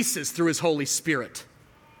releases through his Holy Spirit.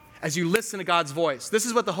 As you listen to God's voice, this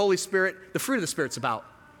is what the Holy Spirit, the fruit of the Spirit's about.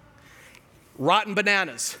 Rotten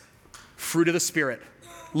bananas, fruit of the Spirit.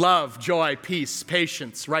 Love, joy, peace,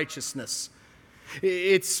 patience, righteousness.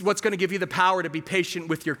 It's what's going to give you the power to be patient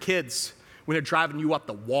with your kids when they're driving you up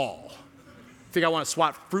the wall. Think I want to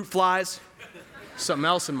swat fruit flies? Something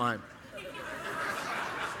else in mind.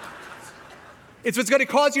 It's what's going to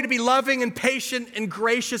cause you to be loving and patient and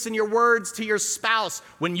gracious in your words to your spouse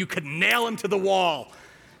when you could nail them to the wall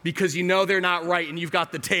because you know they're not right and you've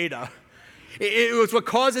got the data. It was what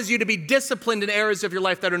causes you to be disciplined in areas of your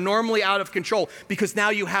life that are normally out of control because now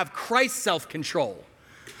you have Christ's self-control.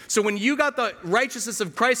 So when you got the righteousness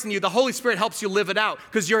of Christ in you, the Holy Spirit helps you live it out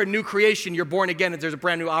because you're a new creation, you're born again, and there's a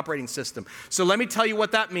brand new operating system. So let me tell you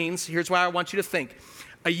what that means. Here's why I want you to think.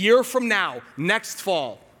 A year from now, next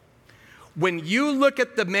fall, when you look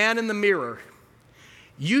at the man in the mirror,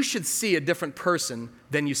 you should see a different person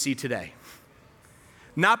than you see today.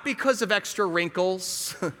 Not because of extra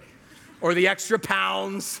wrinkles or the extra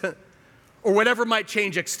pounds or whatever might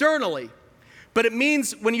change externally, but it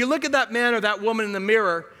means when you look at that man or that woman in the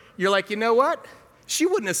mirror, you're like, you know what? She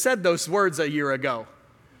wouldn't have said those words a year ago.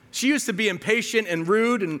 She used to be impatient and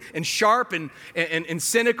rude and sharp and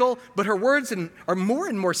cynical, but her words are more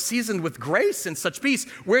and more seasoned with grace and such peace.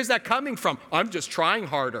 Where's that coming from? I'm just trying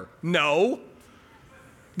harder. No.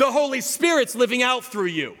 The Holy Spirit's living out through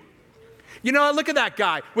you. You know, look at that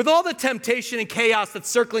guy. With all the temptation and chaos that's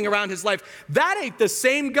circling around his life, that ain't the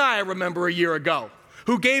same guy I remember a year ago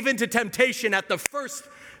who gave in to temptation at the first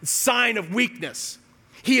sign of weakness.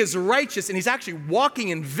 He is righteous, and he's actually walking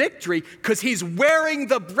in victory because he's wearing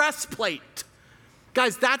the breastplate.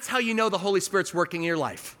 Guys, that's how you know the Holy Spirit's working in your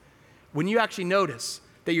life. When you actually notice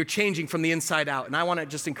that you're changing from the inside out. And I want to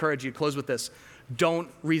just encourage you to close with this. Don't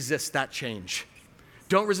resist that change.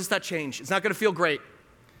 Don't resist that change. It's not going to feel great.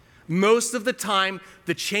 Most of the time,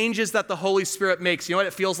 the changes that the Holy Spirit makes, you know what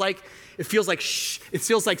it feels like? It feels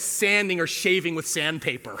like sanding or shaving with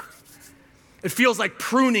sandpaper. It feels like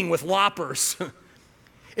pruning with loppers.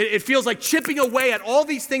 It feels like chipping away at all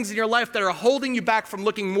these things in your life that are holding you back from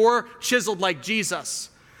looking more chiseled like Jesus.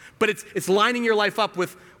 But it's lining your life up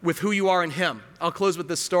with who you are in him. I'll close with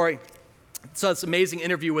this story. So this amazing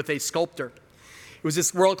interview with a sculptor. It was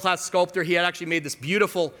this world-class sculptor. He had actually made this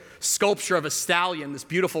beautiful sculpture of a stallion, this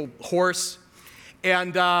beautiful horse.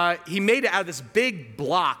 And he made it out of this big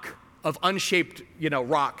block of unshaped,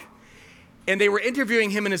 rock. And they were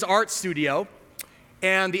interviewing him in his art studio.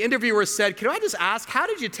 And the interviewer said, can I just ask, how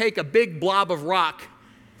did you take a big blob of rock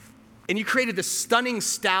and you created this stunning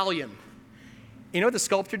stallion? You know what the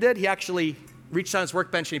sculptor did? He actually reached on his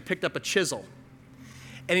workbench and he picked up a chisel.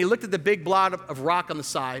 And he looked at the big blob of rock on the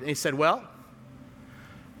side and he said, well,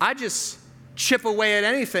 I just chip away at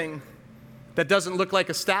anything that doesn't look like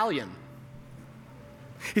a stallion.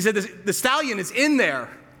 He said, the stallion is in there,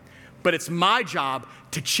 but it's my job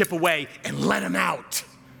to chip away and let him out.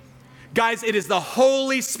 Guys, it is the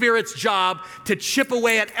Holy Spirit's job to chip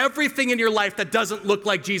away at everything in your life that doesn't look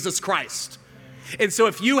like Jesus Christ. And so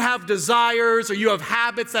if you have desires or you have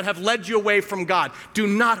habits that have led you away from God, do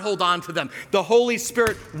not hold on to them. The Holy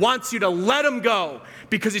Spirit wants you to let them go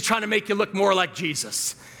because he's trying to make you look more like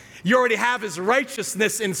Jesus. You already have his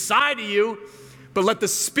righteousness inside of you, but let the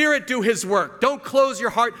Spirit do his work. Don't close your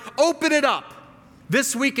heart. Open it up.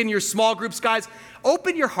 This week in your small groups, guys,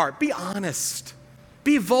 open your heart. Be honest.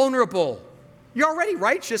 Be vulnerable. You're already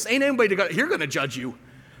righteous. Ain't anybody here going to judge you.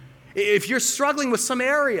 If you're struggling with some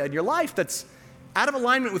area in your life that's out of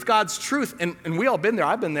alignment with God's truth, and we all been there,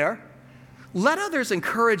 I've been there, let others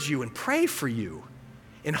encourage you and pray for you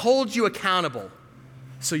and hold you accountable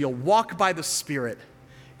so you'll walk by the Spirit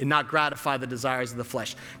and not gratify the desires of the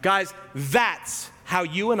flesh. Guys, that's how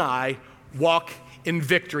you and I walk in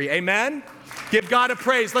victory. Amen? Give God a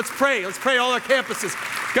praise. Let's pray. Let's pray all our campuses.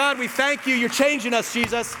 God, we thank you. You're changing us,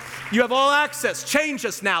 Jesus. You have all access. Change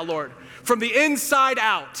us now, Lord, from the inside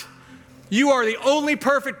out. You are the only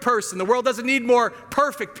perfect person. The world doesn't need more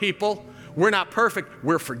perfect people. We're not perfect.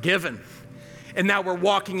 We're forgiven. And now we're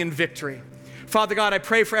walking in victory. Father God, I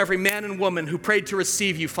pray for every man and woman who prayed to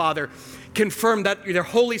receive you, Father. Confirm that their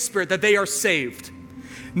Holy Spirit, that they are saved.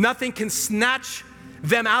 Nothing can snatch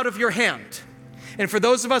them out of your hand. And for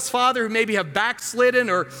those of us, Father, who maybe have backslidden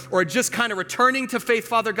or just kind of returning to faith,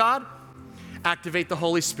 Father God, activate the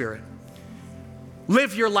Holy Spirit.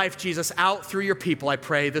 Live your life, Jesus, out through your people, I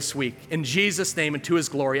pray, this week. In Jesus' name and to his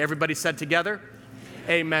glory. Everybody said together,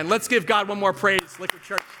 amen. Let's give God one more praise, Liquid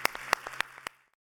Church.